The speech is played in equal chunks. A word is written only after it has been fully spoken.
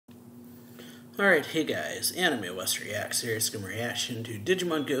Alright, hey guys, AnimeWestReacts here. It's going to be a reaction to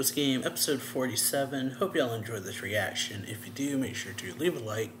Digimon Ghost Game, episode 47. Hope y'all enjoyed this reaction. If you do, make sure to leave a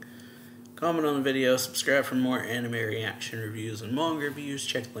like, comment on the video, subscribe for more anime reaction reviews and manga reviews.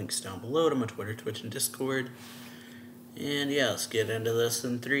 Check the links down below to my Twitter, Twitch, and Discord. And yeah, let's get into this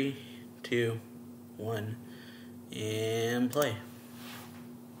in 3, 2, 1, and play.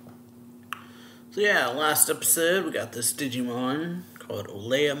 So yeah, last episode we got this Digimon called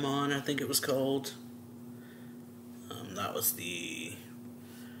Oleamon, I think it was called. That was the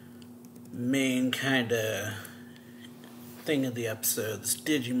main kind of thing of the episode, this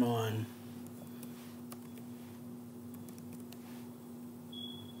Digimon.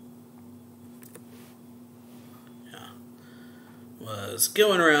 Yeah. Was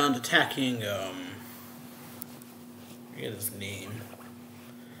going around attacking, I forget his name.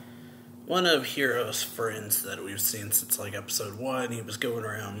 One of Hero's friends that we've seen since like episode 1, he was going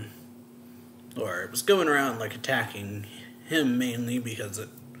around, or it was going around like attacking him mainly because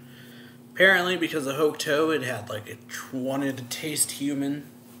apparently because of Hokuto, it had like it wanted to taste human.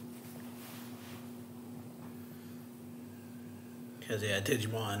 Because yeah,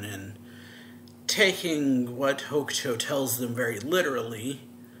 Digimon, and taking what Hokuto tells them very literally,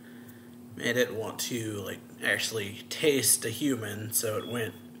 made it want to like actually taste a human, so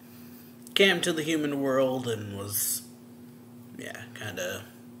it came to the human world and was, yeah, kind of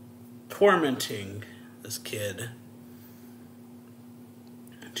tormenting this kid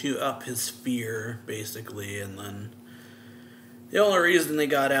to up his fear, basically. And then the only reason they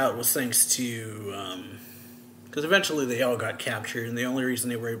got out was thanks to, because eventually they all got captured, and the only reason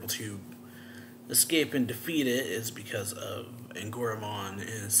they were able to escape and defeat it is because of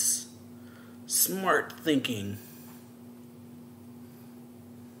Angoramon's smart thinking.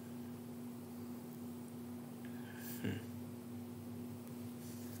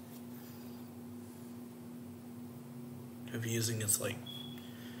 Of using his, like,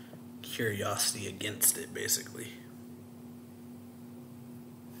 curiosity against it, basically.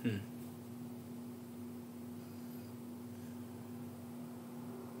 Hmm.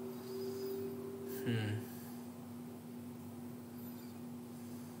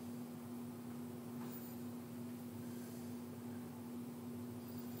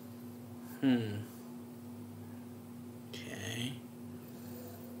 Okay.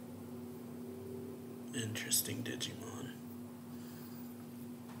 Interesting Digimon.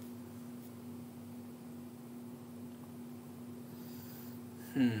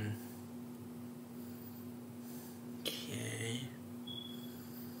 Okay.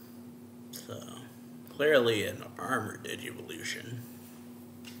 So, clearly an armored Digivolution.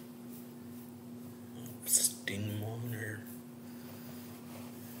 Stingmon, or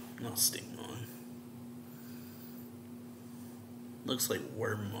not Stingmon. Looks like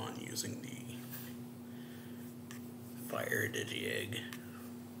Wormmon using the Fire Digi-Egg.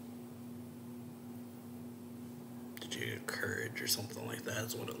 Courage or something like that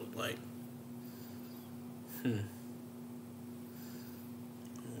is what it looked like.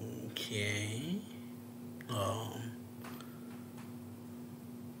 Okay.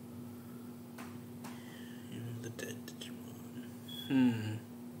 The dead Digimon.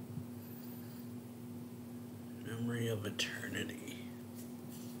 Memory of Eternity.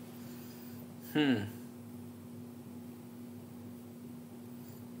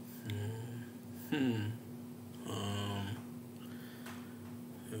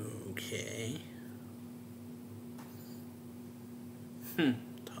 Okay.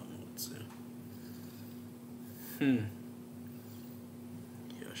 Tamotsu.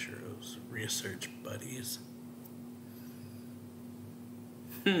 Yoshiro's research buddies.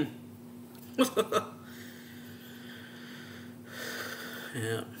 Yeah.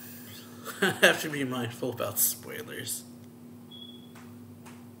 I have to be mindful about spoilers.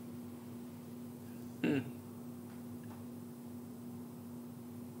 Okay.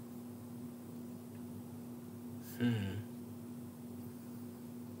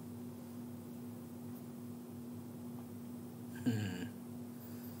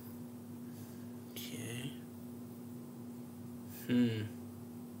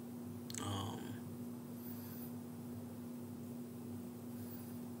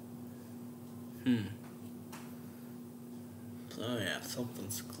 So yeah,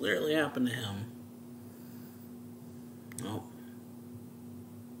 something's clearly happened to him. Oh.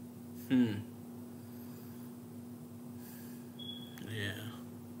 Yeah.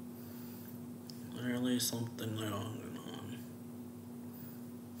 Clearly something going on.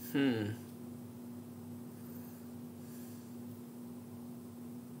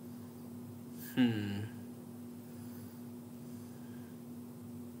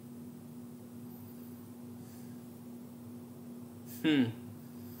 Hmm.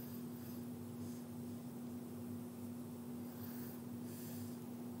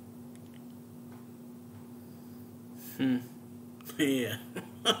 Hmm. Yeah.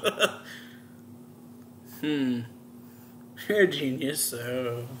 Hmm. You're a genius,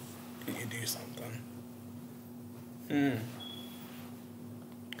 so you can do something. Hmm.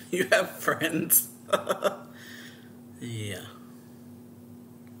 You have friends. Yeah.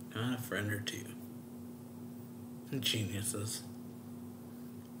 Got a friend or two. Geniuses.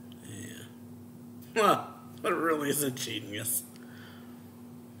 Yeah. Well, it really is a genius.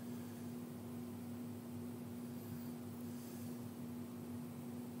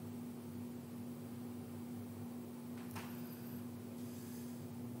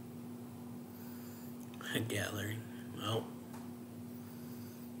 A gathering. Well.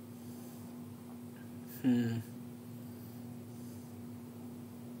 Hmm.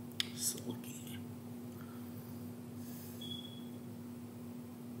 Silky.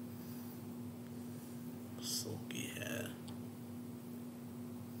 Silky hair.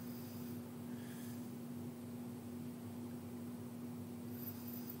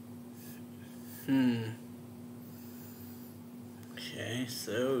 Hmm. Okay,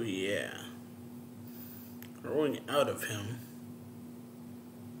 so yeah. Growing out of him.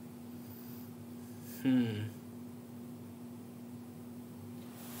 Hmm.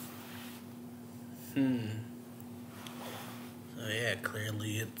 Hmm. So yeah,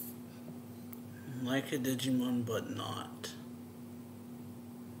 clearly it's like a Digimon, but not.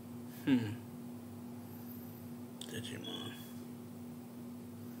 Hmm. Digimon.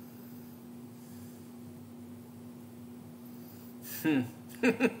 Hmm.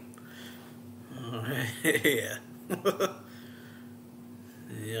 Alright, yeah.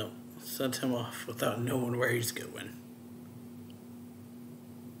 Yep. Sent him off without knowing where he's going.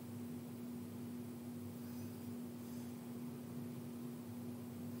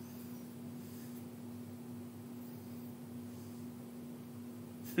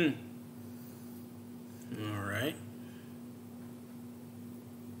 Hmm. Alright.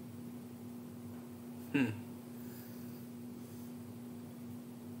 Hmm.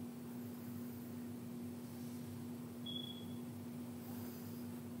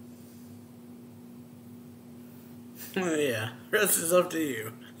 Oh, yeah. Rest is up to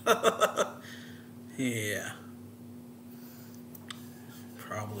you. Yeah.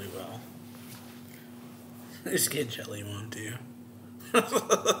 Probably will. Just get Jellymon too.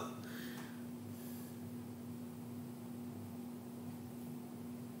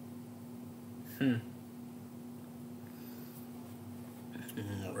 Hmm.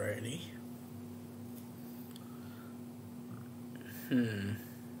 Alrighty. Hmm.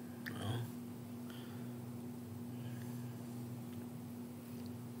 Well.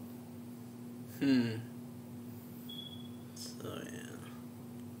 Hmm. So yeah.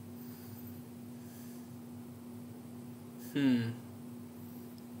 Hmm.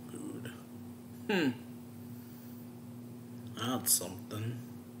 Food. Hmm. That's something.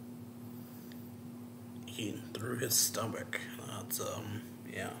 Eating through his stomach. That's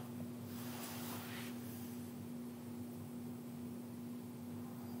yeah.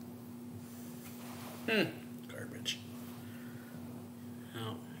 Hmm. Garbage.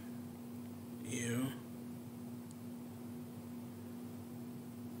 Oh. You.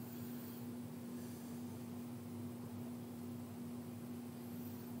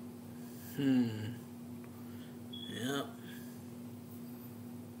 Hmm. Yep.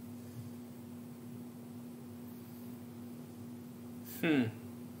 Hmm.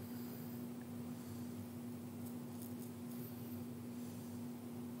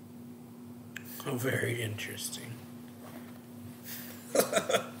 Oh, very interesting.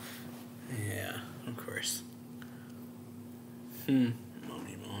 Yeah, of course. Hmm.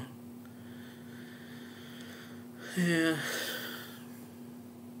 Mommy Mon. Yeah.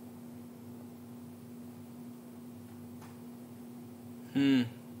 Hmm.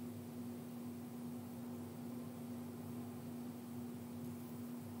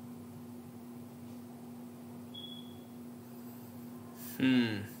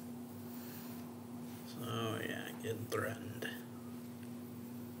 Hmm. So yeah, getting threatened.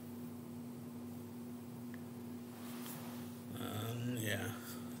 Yeah.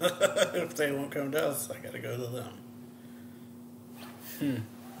 If they won't come to us, I gotta go to them. Hmm.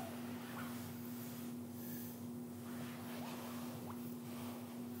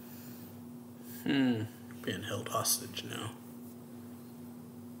 Hmm. Being held hostage now.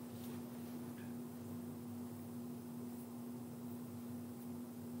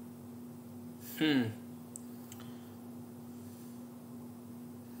 Hmm.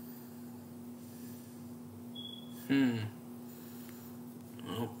 Hmm.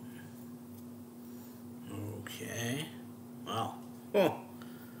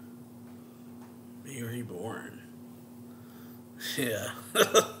 Yeah.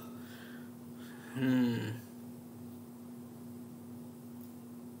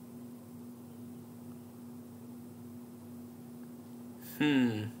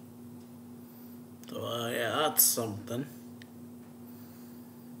 So, yeah, that's something.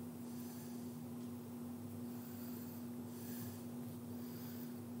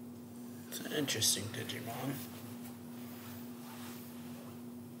 It's an interesting Digimon.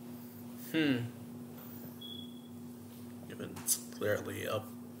 Given it's clearly up.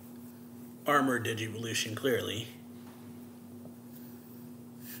 Armor Digivolution, clearly.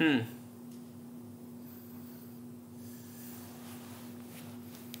 No,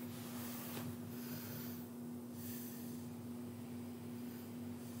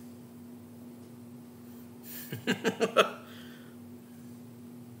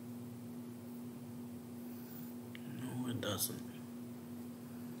 it doesn't.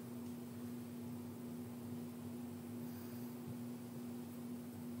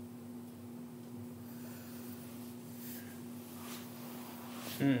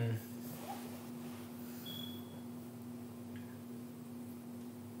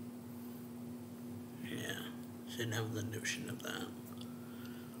 Yeah, shouldn't have the notion of that.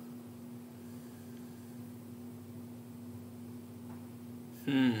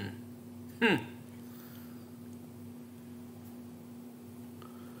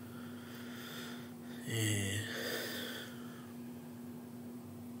 Yeah.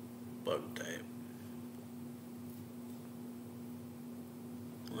 Bug type.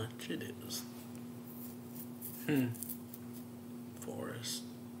 Which it is. Forest.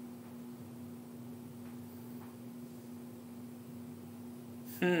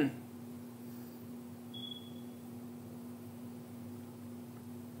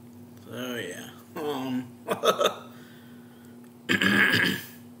 So yeah.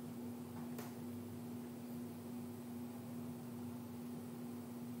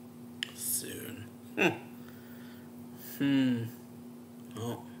 Soon.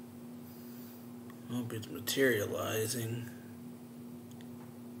 Oh. Hope it's materializing.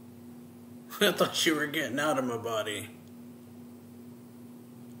 I thought you were getting out of my body.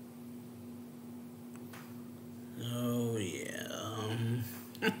 Oh yeah.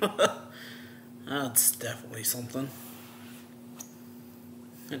 That's definitely something.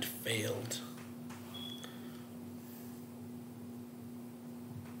 It failed.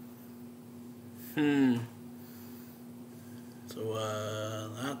 So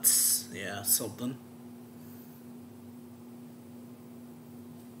that's, yeah, something.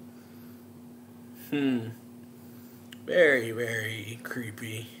 Very, very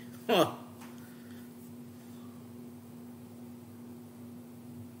creepy. Huh.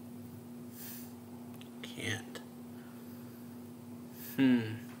 Can't.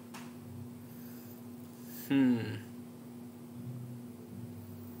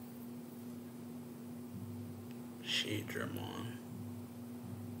 Shadramon.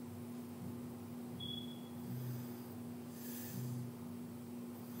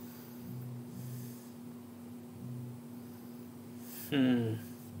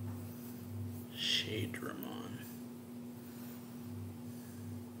 Shadramon.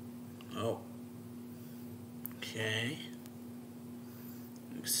 Oh. Okay.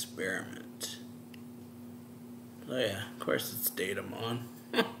 Experiment. Oh yeah, of course it's Datamon.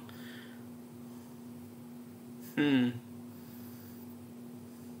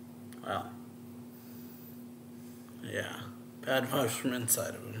 Wow. Yeah. Bad vibes from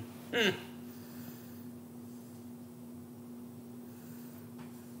inside of him.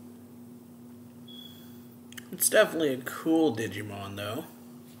 It's definitely a cool Digimon, though.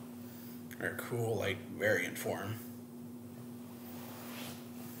 Or cool, like, variant form.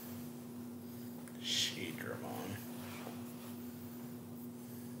 Shadramon.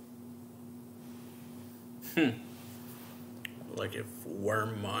 Like if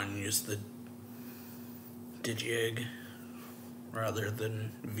Wormmon used the Digi-Egg rather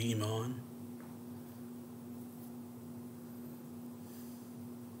than Vmon.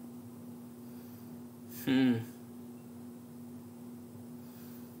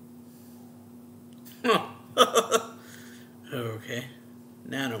 Okay.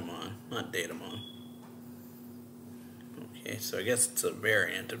 Nanomon, not Datamon. Okay, so I guess it's a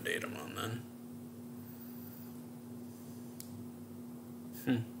variant of Datamon then.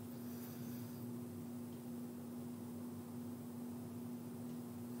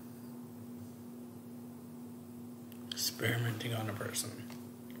 Experimenting on a person.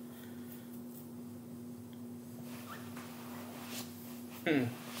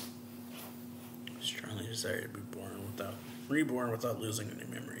 Strongly desire to be reborn without losing any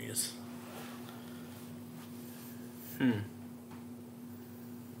memories.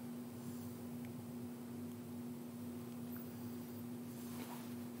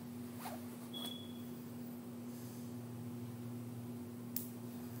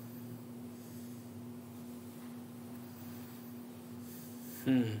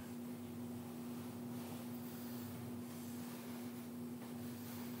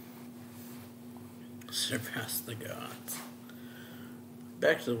 Surpass the gods.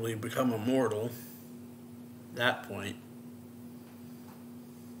 Effectively become immortal. That point.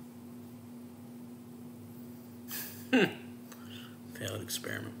 Failed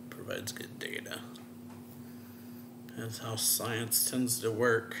experiment provides good data. That's how science tends to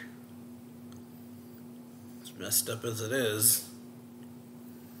work. As messed up as it is.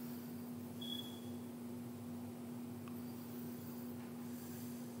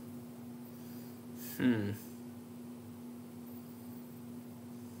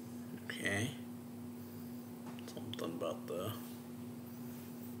 Okay. Something about the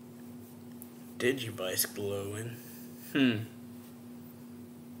Digivice glowing.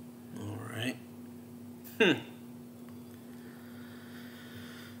 Alright.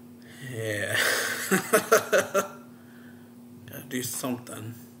 Yeah. Gotta do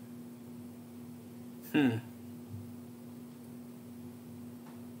something.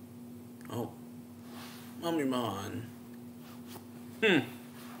 Oh. Mummymon.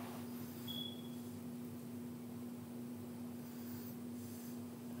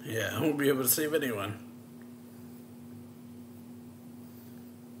 Yeah, I won't be able to save anyone.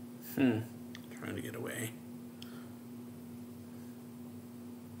 Trying to get away.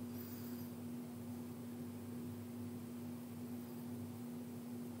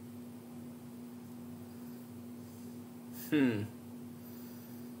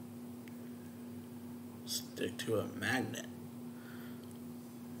 Stick to a magnet.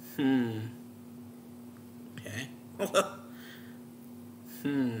 Okay.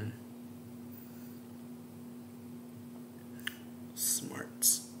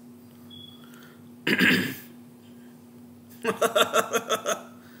 Smarts.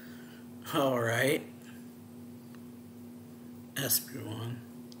 Alright. Espionage.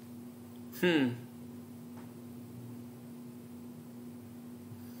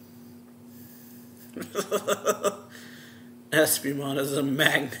 Espionage is a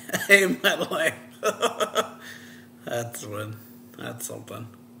magnet. Hey, meddling. That's one. That's something.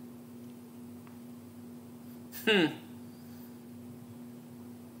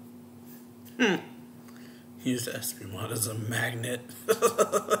 Use Espionage as a magnet.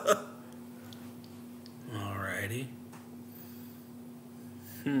 Alrighty.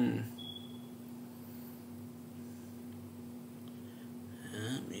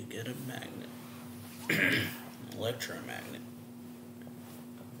 Let me get a magnet. Electromagnet.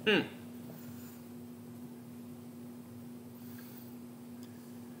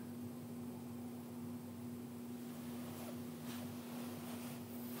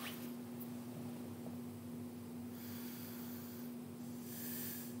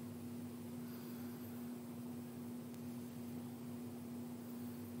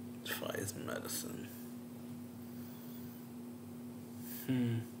 Defies medicine.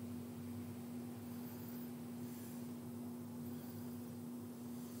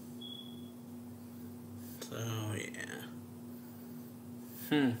 So,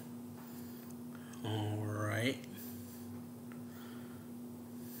 yeah. Alright.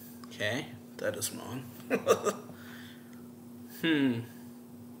 Okay, that is wrong.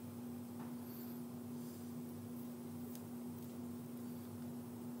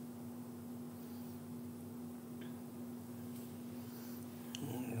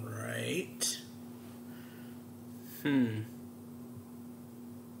 Alright.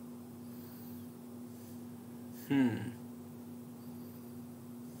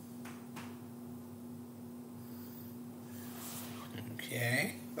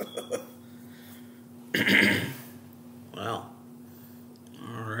 Okay. Well.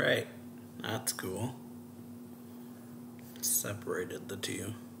 Alright. That's cool. Separated the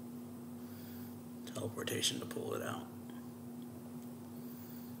two. Teleportation to pull it out.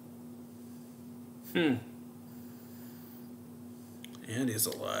 And he's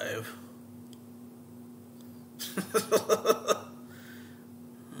alive.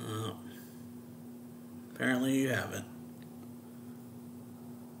 Apparently you haven't.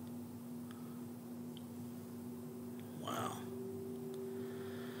 Wow.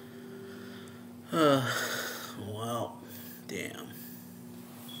 Well, damn.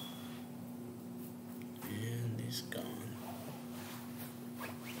 And he's gone.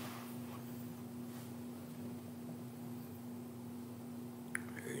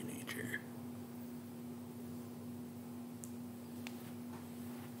 Very nature.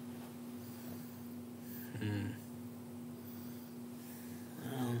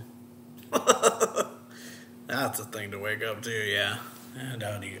 That's a thing to wake up to, yeah. And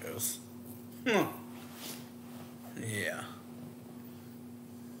down he goes. Yeah.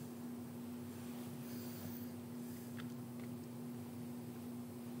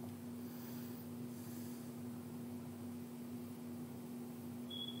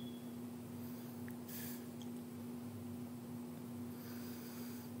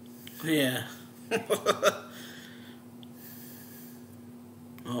 Yeah.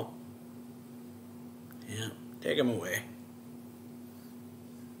 Oh. Yeah. Take him away.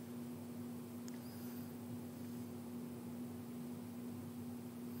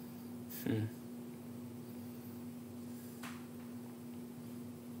 Hmm.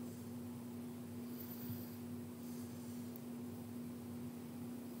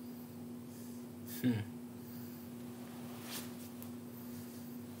 Hmm.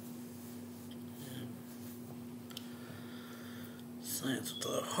 Science with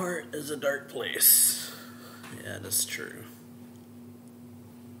the heart is a dark place. Yeah, that's true.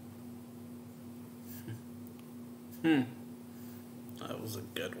 Hmm. That was a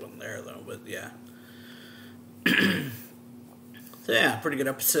good one there, though, but yeah. So yeah, pretty good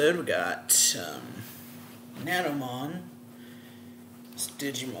episode. We got Nanomon, this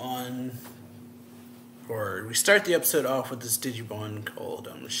Digimon, or we start the episode off with this Digimon called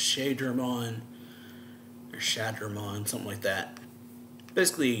Shadramon, or Shadramon, something like that.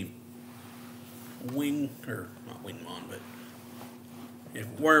 Basically, not Wingmon, but if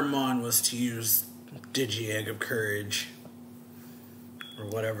Wormmon was to use Digi-Egg of Courage, or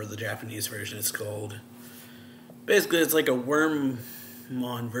whatever the Japanese version is called. Basically, it's like a Wormmon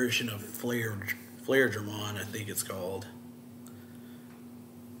version of Flairdramon, I think it's called.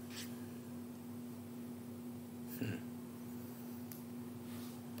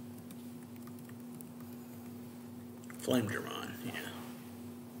 Flamedramon, yeah.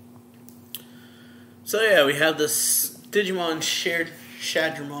 So yeah, we have this Digimon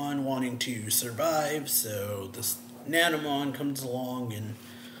Shadramon wanting to survive, so this Nanomon comes along and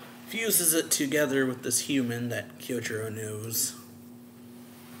fuses it together with this human that Kyojiro knows.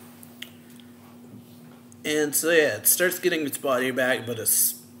 And so yeah, it starts getting its body back, but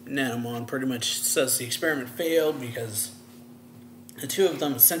its Nanomon pretty much says the experiment failed because the two of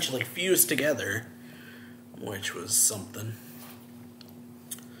them essentially fused together, which was something.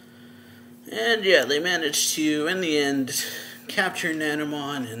 And yeah, they managed to, in the end, capture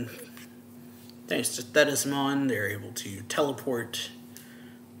Nanomon, and thanks to Thetismon, they're able to teleport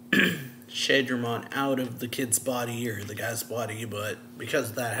Shadramon out of the kid's body, or the guy's body, but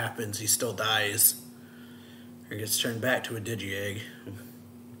because that happens, he still dies, or gets turned back to a Digi-Egg.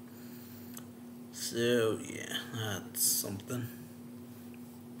 So, yeah, that's something.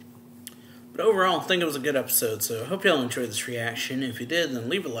 But overall, I think it was a good episode, so I hope y'all enjoyed this reaction. If you did, then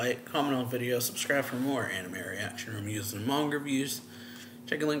leave a like, comment on the video, subscribe for more anime reaction reviews and manga reviews.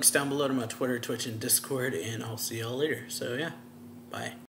 Check the links down below to my Twitter, Twitch, and Discord, and I'll see y'all later. So, yeah, bye.